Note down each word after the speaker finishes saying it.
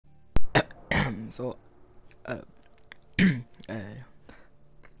So, uh, uh,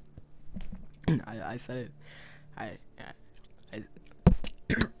 I said it. I,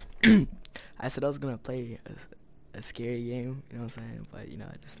 I said I was gonna play a scary game. You know what I'm saying? But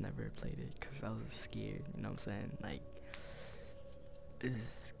I just never played it because I was scared. You know what I'm saying? Like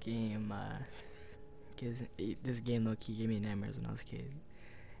this game, this game low key gave me nightmares when I was a kid,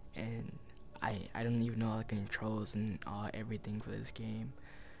 and I don't even know all the controls and everything for this game.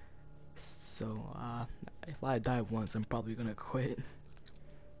 So if I die once, I'm probably gonna quit.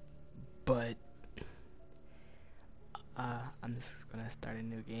 But I'm just gonna start a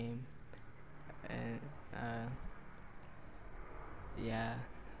new game, and yeah,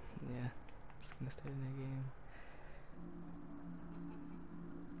 yeah, just gonna start a new game.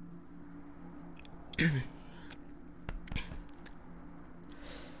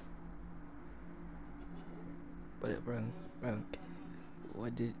 But bro,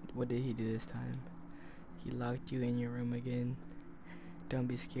 what did he do this time? He locked you in your room again. Don't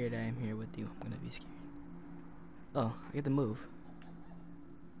be scared. I am here with you. I'm gonna be scared. Oh, I get to move.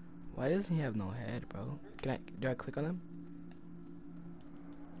 Why doesn't he have no head, bro? Do I click on him?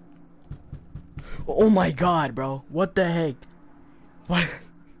 Oh my god, bro. What the heck? What?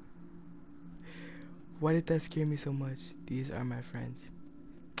 Why did that scare me so much? These are my friends.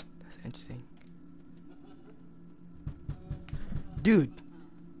 That's interesting. Dude.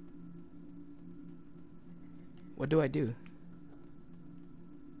 What do I do?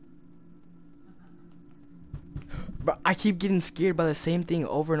 Bro, I keep getting scared by the same thing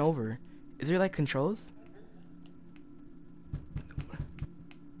over and over. Is there like controls?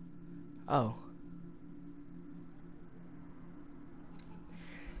 Oh.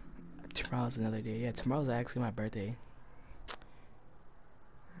 Tomorrow's another day. Yeah, tomorrow's actually my birthday.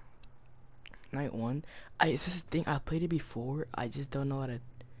 Night one. It's this thing, I played it before. I just don't know how to.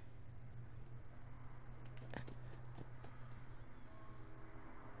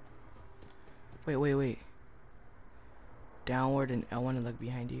 Wait. Downward and L1 to look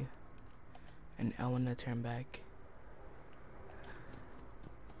behind you. And L1 to turn back.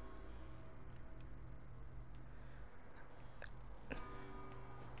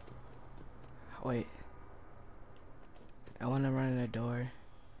 Wait. I want to run in the door.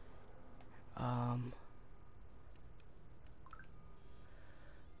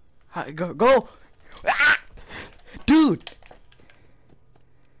 Go! Ah! Dude!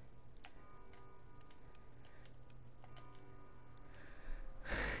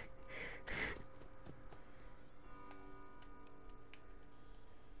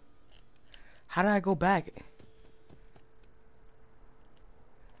 How did I go back?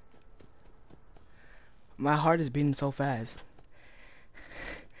 My heart is beating so fast.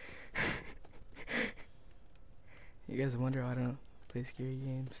 You guys wonder why I don't play scary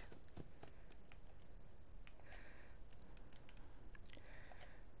games.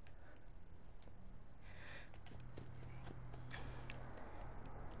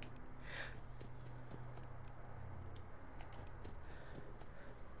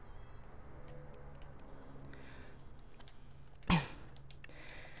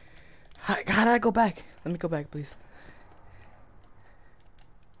 How did I go back? Let me go back, please.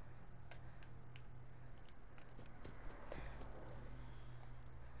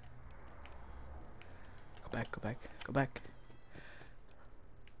 Go back.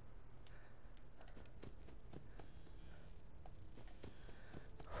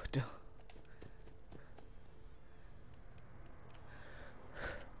 Dude.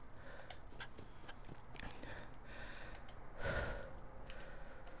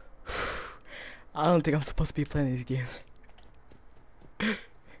 I don't think I'm supposed to be playing these games.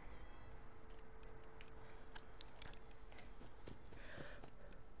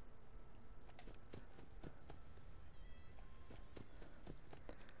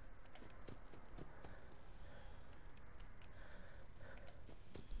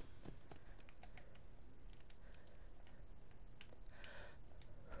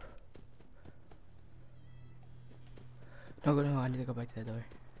 No, I need to go back to that door.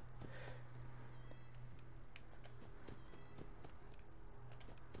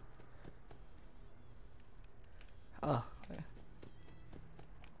 Oh.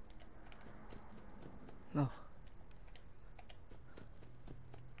 No.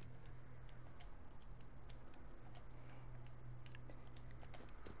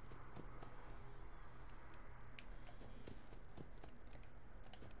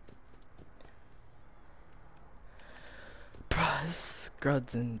 Bruh, this girl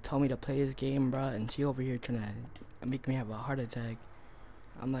didn't tell me to play this game, bruh, and she over here trying to make me have a heart attack.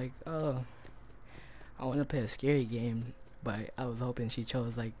 I'm like, oh, I want to play a scary game, but I was hoping she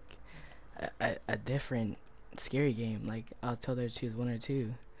chose like a different scary game. Like I'll tell her to choose one or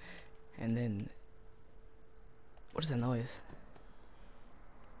two, and then what is that noise?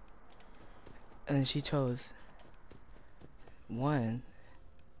 And then she chose one,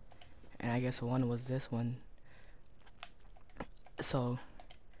 and I guess one was this one. So,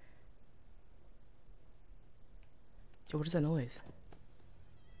 yo, what is that noise?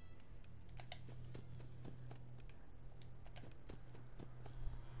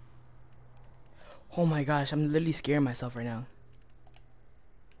 Oh my gosh, I'm literally scaring myself right now.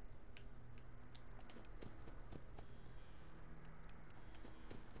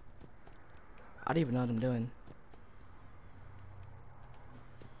 I don't even know what I'm doing.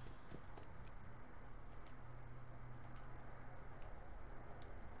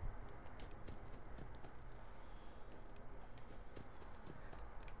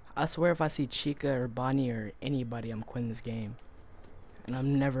 I swear if I see Chica or Bonnie or anybody, I'm quitting this game. And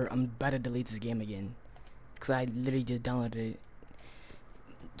I'm about to delete this game again. Because I literally just downloaded it.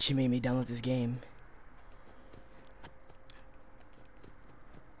 She made me download this game.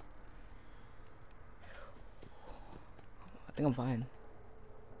 I think I'm fine.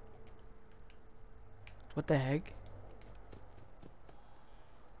 What the heck?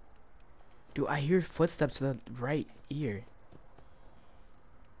 Dude, I hear footsteps to the right ear.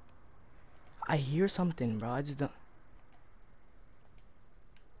 I hear something, bro. I just don't.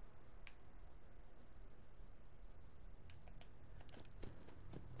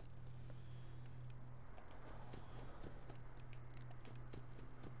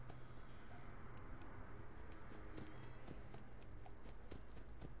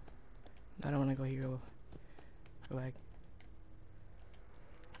 I don't want to go here. Go back.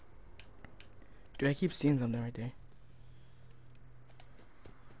 Dude, I keep seeing something right there.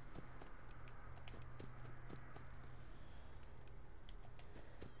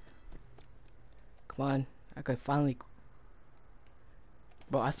 Come on. I could finally.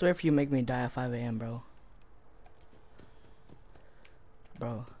 Bro, I swear if you make me die at 5 a.m., bro.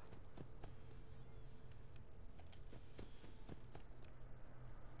 Bro.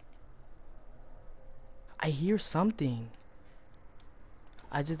 I hear something.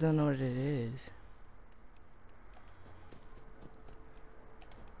 I just don't know what it is.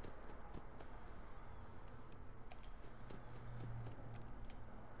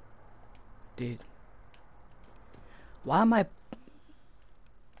 Dude. Why am I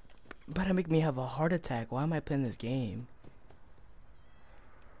about to make me have a heart attack? Why am I playing this game?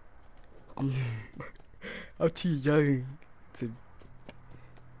 I'm I'm too young to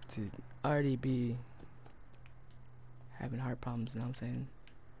already be having heart problems, you know what I'm saying?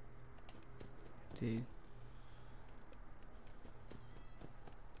 Dude.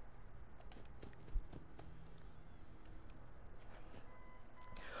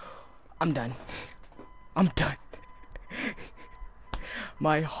 I'm done. I'm done.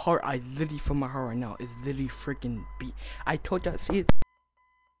 My heart, I literally feel my heart right now is literally freaking beat. I told y'all, see it?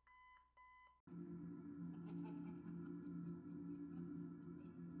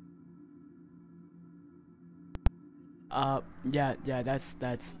 Yeah, that's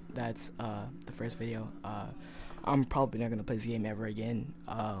the first video. I'm probably not gonna play this game ever again.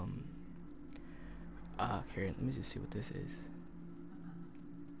 Here, let me just see what this is.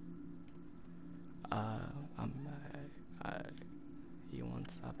 Uh, um, uh, he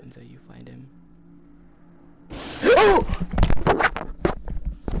won't stop until you find him.